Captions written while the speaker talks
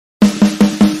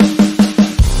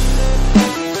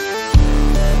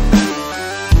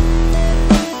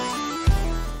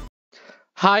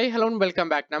Hi hello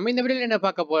welcome back. நம்ம இந்த வீடியோல என்ன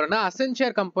பார்க்க போறோம்னா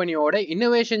அசென்ச்சர் கம்பெனியோட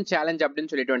இன்னோவேஷன் சேலஞ்ச்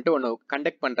அப்படின்னு சொல்லிட்டு ஒன்று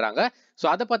கண்டக்ட் பண்றாங்க. ஸோ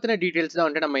அதை பத்தின டீடைல்ஸ்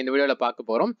தான் நம்ம இந்த வீடியோல பார்க்க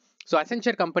போறோம். ஸோ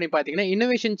அசென்ச்சர் கம்பெனி பார்த்தீங்கன்னா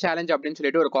இன்னோவேஷன் சேலஞ்ச் அப்படின்னு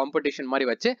சொல்லிட்டு ஒரு காம்படிஷன் மாதிரி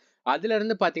வச்சு அதுல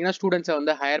இருந்து பார்த்தீங்கன்னா ஸ்டூடெண்ட்ஸை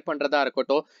வந்து ஹையர் பண்றதா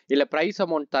இருக்கட்டும், இல்லை பிரைஸ்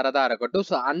அமௌண்ட் தரதா இருக்கட்டும்.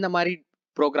 ஸோ அந்த மாதிரி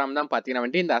ப்ரோக்ராம் தான்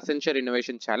பார்த்தீங்கன்னா இந்த அசென்ச்சர்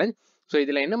இன்னோவேஷன் சேலஞ்ச். ஸோ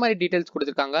இதுல என்ன மாதிரி டீடைல்ஸ்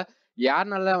கொடுத்துருக்காங்க,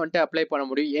 யாருனால அப்ளை பண்ண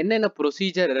முடியும், என்னென்ன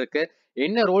ப்ரொசீஜர் இருக்கு,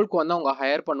 என்ன ரோலுக்கு வந்து அவங்க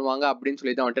ஹையர் பண்ணுவாங்க அப்படின்னு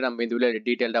சொல்லி தான் நம்ம இந்த வீடியோ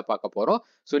டீடைல்டா பார்க்க போறோம்.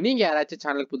 ஸோ நீங்க யாராச்சும்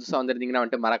சேனலுக்கு புதுசா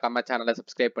வந்திருந்தீங்கன்னா மறக்காம சேனலை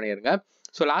சப்ஸ்கிரைப் பண்ணிருங்க.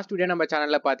 ஸோ லாஸ்ட் வீடியோ நம்ம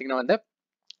சேனல்ல பாத்தீங்கன்னா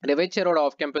Accenture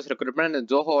Off Campus Recruitment and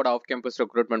Zoho Off Campus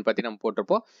Recruitment பத்தி நம்ம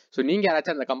போட்டிருப்போம். ஸோ நீங்க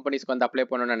யாராச்சும் அந்த கம்பெனிஸ்க்கு வந்து அப்ளை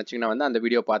பண்ணணும்னு நினைச்சீங்கன்னா அந்த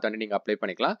வீடியோ பார்த்து நீங்க அப்ளை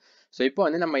பண்ணிக்கலாம். ஸோ இப்போ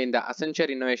நம்ம இந்த Accenture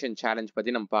Innovation Challenge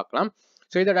பத்தி நம்ம பார்க்கலாம்.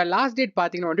 ஸோ இதோட லாஸ்ட் டேட்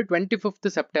பார்த்தீங்கன்னா 25th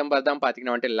செப்டம்பர் தான்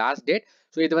பார்த்தீங்கன்னா லாஸ்ட் டேட்.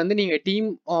 ஸோ இது நீங்க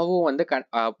டீமாவும்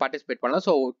பார்ட்டிசிபேட் பண்ணலாம்.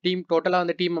 ஸோ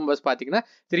டோட்டலாக டீம் மெம்பர்ஸ் பார்த்தீங்கன்னா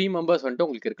 3 மெம்பர்ஸ்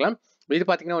உங்களுக்கு இருக்கலாம். இது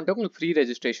பார்த்தீங்கன்னா உங்களுக்கு ஃப்ரீ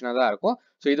ரெஜிஸ்ட்ரேஷனாக தான் இருக்கும்.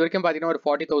 ஸோ இது வரைக்கும் பார்த்தீங்கன்னா ஒரு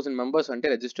 40,000 மெம்பர்ஸ்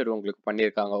ரெஜிஸ்டர் உங்களுக்கு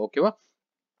பண்ணியிருக்காங்க. ஓகேவா?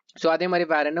 ஸோ அதே மாதிரி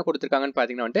வேற என்ன கொடுத்துருக்காங்கன்னு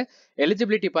பார்த்தீங்கன்னா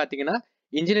எலிஜிபிலிட்டி பார்த்தீங்கன்னா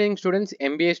engineering students,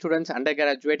 MBA students, under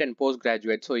graduate and post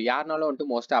graduate. So யாருனாலும்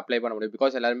மோஸ்ட்டாக அப்ளை பண்ண முடியும்.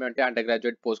 பிகாஸ் எல்லாருமே அண்டர்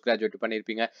கிராஜுவேட், போஸ்ட் கிராஜுவேட்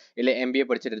பண்ணியிருப்பீங்க, இல்லை எம்பிஏ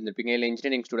படிச்சுட்டு இருந்திருப்பீங்க, இல்லை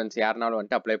இன்ஜினியரிங் ஸ்டூடெண்ட்ஸ்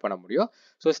யாருனாலும் அப்ளை பண்ண முடியும்.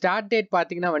 ஸோ ஸ்டார்ட் டேட்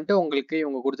பார்த்தீங்கன்னா உங்களுக்கு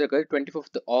இவங்க கொடுத்துருக்கிறது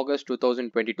 25th August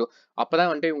 2022. அப்போ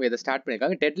தான் இவங்க இதை ஸ்டார்ட்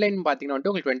பண்ணியிருக்காங்க. டெட்லைன்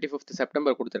பார்த்தீங்கன்னா உங்களுக்கு 25th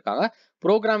செப்டம்பர் கொடுத்துருக்காங்க.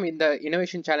 ப்ரோக்ராம் இந்த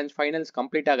இனோவேஷன் சேலஞ்ச் ஃபைனல்ஸ்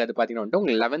கம்ப்ளீட் ஆகுது பார்த்தீங்கன்னா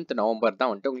உங்களுக்கு 11th November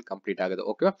தான் உங்களுக்கு கம்ப்ளீட் ஆகுது.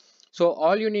 ஓகேவா? So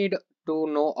all you need to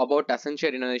know about Accenture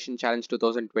Innovation Challenge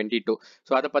 2022.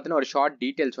 So அதை பற்றின ஒரு ஷார்ட்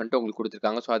டீடைல்ஸ் உங்களுக்கு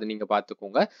கொடுத்துருக்காங்க. ஸோ அதை நீங்கள்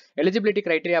பார்த்துக்கோங்க. எலிஜிபிலிட்டி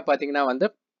கிரைட்டீரியா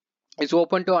பார்த்தீங்கன்னா is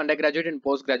open to undergraduate and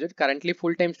postgraduate, currently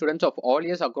full-time students of all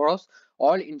years across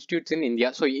all institutes in India.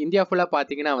 So India full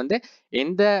பார்த்தீங்கன்னா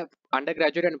எந்த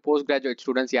undergraduate and postgraduate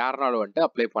students யாருனாலும்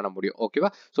அப்ளை பண்ண முடியும். ஓகேவா?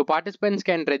 So participants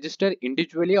can register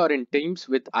individually R in teams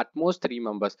with utmost 3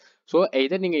 members. So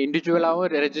எதர் நீங்க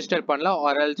இண்டிவிஜுவலாகவும் register பண்ணலாம்,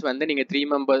 or else நீங்க 3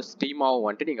 members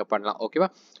டீமாவும் நீங்க பண்ணலாம். ஓகேவா?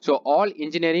 ஸோ ஆல்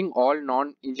இன்ஜினியரிங், ஆல்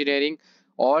நான் engineering,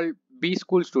 all B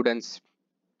school students.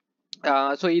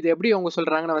 So இது எப்படி அவங்க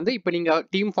சொல்றாங்கன்னா இப்போ நீங்க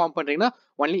டீம் ஃபார்ம் பண்றீங்கன்னா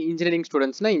ஒன்லி இன்ஜினியரிங்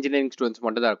ஸ்டூடெண்ட்ஸ்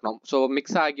மட்டும் தான் இருக்கணும். ஸோ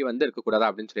மிக்ஸ் ஆகி இருக்கக்கூடாது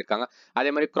அப்படின்னு சொல்லியிருக்காங்க.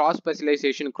 அதே மாதிரி cross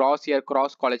specialisation, cross year,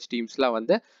 cross college டீம்ஸ்லாம்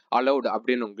allowed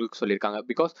அப்படின்னு உங்களுக்கு சொல்லியிருக்காங்க.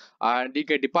 பிகாஸ்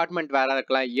நீங்க டிபார்ட்மெண்ட் வேற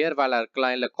இருக்கலாம், இயர் வேற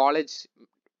இருக்கலாம், இல்லை காலேஜ்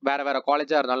வேற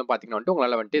காலேஜா இருந்தாலும் பாத்தீங்கன்னா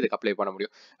உங்களால இதுக்கு அப்ளை பண்ண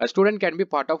முடியும். Student can be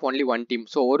part of only one team.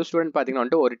 So ஒரு ஸ்டூடெண்ட்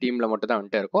பாத்தீங்கன்னா ஒரு டீம்ல மட்டும்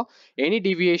தான் இருக்கும். எனி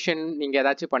டிவியேஷன் நீங்க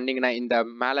ஏதாச்சும் பண்ணீங்கன்னா, இந்த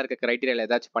மேல இருக்க கிரைட்டீரியால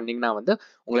ஏதாச்சும் பண்ணீங்கன்னா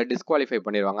உங்களை டிஸ்குவாலிஃபை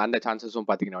பண்ணிடுவாங்க. அந்த சான்சஸும்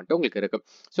பாத்தீங்கன்னா உங்களுக்கு இருக்கு.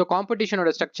 ஸோ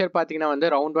காம்படிஷனோட ஸ்ட்ரக்சர்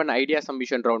பாத்தீங்கன்னா ரவுண்ட் 1 ஐடியா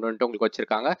சப்மிஷன் ரவுண்ட் உங்களுக்கு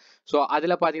வச்சிருக்காங்க. ஸோ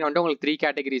அதுல பாத்தீங்கன்னா உங்களுக்கு 3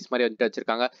 கேட்டகரிஸ் மாதிரி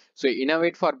வச்சிருக்காங்க. So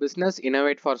innovate for business,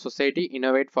 innovate for society,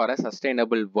 innovate for a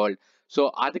sustainable world. So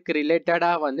அதுக்கு ரிலேட்டடா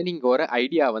நீங்க ஒரு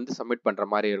ஐடியா சப்மிட் பண்ற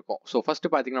மாதிரி இருக்கும். ஸோ ஃபர்ஸ்ட்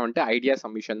பாத்தீங்கன்னா ஐடியா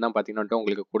சப்மிஷன் தான் பாத்தீங்கன்னா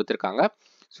உங்களுக்கு கொடுத்துருக்காங்க.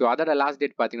 ஸோ அதோட லாஸ்ட்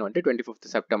டேட் பாத்தீங்கன்னா 25th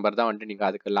செப்டம்பர் தான் நீங்க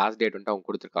அதுக்கு லாஸ்ட் டேட் அவங்க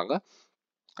கொடுத்துருக்காங்க.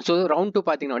 ஸோ ரவுண்ட் 2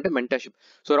 பார்த்தீங்கன்னா மென்டர்ஷிப்.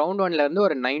 ஸோ ரவுண்ட் 1ல இருந்து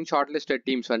ஒரு 9 ஷார்ட் லிஸ்டட்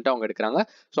டீம்ஸ் அவங்க எடுக்கிறாங்க.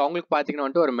 ஸோ அவங்களுக்கு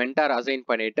பார்த்தீங்கன்னா ஒரு மென்டார் அசைன்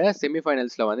பண்ணிட்டு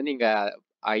செமிஃபைனல்ஸ்ல நீங்க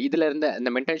இதுல இருந்து இந்த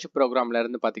மென்டர்ஷிப் ப்ரோக்ராம்ல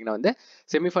இருந்து பாத்தீங்கன்னா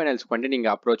செமிஃபைனல்ஸ்க்கு நீங்க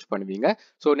அப்ரோச் பண்ணுவீங்க.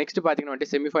 ஸோ நெக்ஸ்ட் பாத்தீங்கன்னா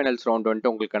செமிஃபைனல்ஸ் ரவுண்ட்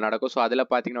உங்களுக்கு நடக்கும். ஸோ அதுல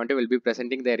பாத்தீங்கன்னா will be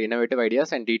presenting there innovative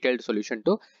ideas and detailed solution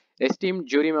to esteem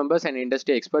jury members and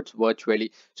industry experts virtually.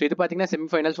 So இது பாத்தீங்கன்னா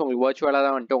செமிஃபைனல்ஸ் உங்களுக்கு வர்ச்சுவலா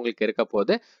தான் உங்களுக்கு இருக்க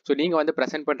போகுது. ஸோ நீங்க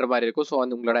பிரசென்ட் பண்ற மாதிரி இருக்கும். ஸோ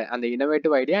உங்களோட அந்த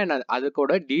இன்னோவேட்டிவ் ஐடியா அண்ட்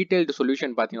அதுக்கூட டீடைல்டு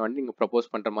சொல்யூஷன் பாத்தீங்கன்னா நீங்க ப்ரப்போஸ்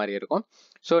பண்ற மாதிரி இருக்கும்.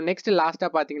 ஸோ நெக்ஸ்ட் லாஸ்டா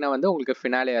பாத்தீங்கன்னா உங்களுக்கு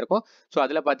ஃபினாலே இருக்கும். ஸோ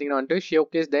அதுல பாத்தீங்கன்னா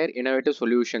ஷோகேஸ் தேர் இன்னோவேட்டிவ்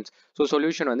சொல்யூஷன்ஸ். ஸோ சொல்யூஷன்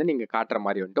நீங்க காட்டுற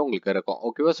மாதிரி உங்களுக்கு இருக்கும்.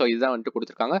 ஓகேவா? ஸோ இதுதான்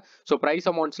கொடுத்துருக்காங்க. ஸோ பிரைஸ்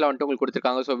அமௌண்ட்ஸ்லாம் உங்களுக்கு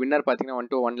கொடுத்துருக்காங்க. ஸோ வின்னர்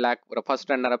பாத்தீங்கன்னா 1 lakh,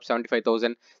 first runner up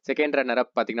 75,000, second runner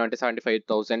up பாத்தீங்கன்னா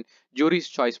 75,000, ஜூரிஸ்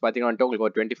சாய்ஸ் பாத்தீங்கன்னா உங்களுக்கு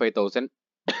ஒரு 25,000.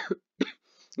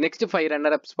 நெக்ஸ்ட் 5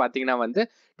 ரன்னர் அப்ஸ் பாத்தீங்கன்னா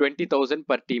 20,000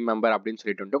 per டீம் மெம்பர் அப்படின்னு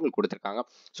சொல்லிட்டு உங்களுக்கு கொடுத்துருக்காங்க.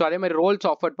 ஸோ அதே மாதிரி ரோல்ஸ்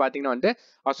ஆஃபர்ட் பாத்தீங்கன்னா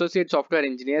associate software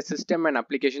engineer, system and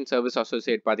application service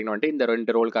associate பாத்தீங்கன்னா இந்த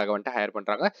 2 ரோலுக்காக ஹையர்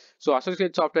பண்றாங்க. ஸோ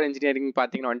அசோசியேட் சாஃப்ட்வேர் இன்ஜினியரிங்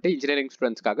பாத்தீங்கன்னா engineering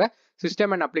ஸ்டூடெண்ட்ஸ்க்காக,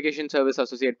 system and application service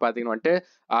associate பாத்தீங்கன்னா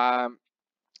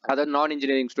அதாவது நான்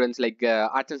engineering students like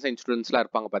arts and science ஸ்டூடெண்ட்ஸ்லாம்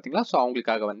இருப்பாங்க பார்த்தீங்களா? ஸோ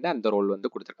அவங்களுக்காக அந்த ரோல்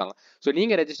கொடுத்துருக்காங்க. ஸோ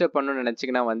நீங்கள் ரெஜிஸ்டர் பண்ணணும்னு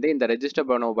நினச்சிங்கன்னா இந்த ரெஜிஸ்டர்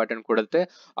பண்ண பட்டன் கொடுத்து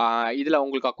இதில்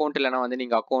உங்களுக்கு அக்கௌண்ட் இல்லைனா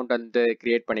நீங்கள் அக்கௌண்ட்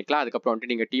கிரியேட் பண்ணிக்கலாம். அதுக்கப்புறம்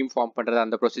நீங்கள் டீம் ஃபார்ம் பண்ணுறது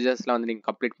அந்த ப்ரொசீஜர்ஸ்லாம் நீங்கள்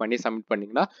கம்ப்ளீட் பண்ணி சப்மிட்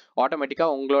பண்ணிங்கன்னா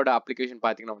ஆட்டோமேட்டிக்காக உங்களோட அப்ளிகேஷன்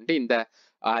பார்த்தீங்கன்னா இந்த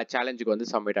சேலஞ்சுக்கு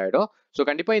சப்மிட் ஆகிடும். ஸோ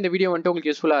கண்டிப்பாக இந்த வீடியோ உங்களுக்கு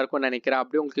யூஸ்ஃபுல்லாக இருக்கும்னு நினைக்கிறேன்.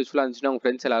 அப்படி உங்களுக்கு யூஸ்ஃபுல்லாக இருந்துச்சுன்னா உங்கள்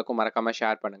ஃப்ரெண்ட்ஸ் எல்லாருக்கும் மறக்காம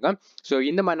ஷேர் பண்ணுங்க. ஸோ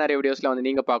இந்த மாதிரி நிறைய வீடியோஸ்ல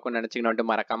நீங்கள் பார்க்கணும்னு நினைச்சீங்கன்னா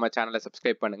மறக்காம சேனலை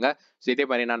சப்ஸ்கிரைப் பண்ணுங்க. ஸோ இதே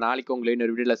மாதிரி நான் நாளைக்கு உங்களை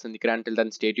இன்னொரு வீடியோவில் சந்திக்கிறேன். Until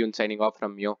then, stay tuned. Signing off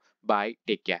from you. Bye.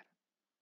 Take care.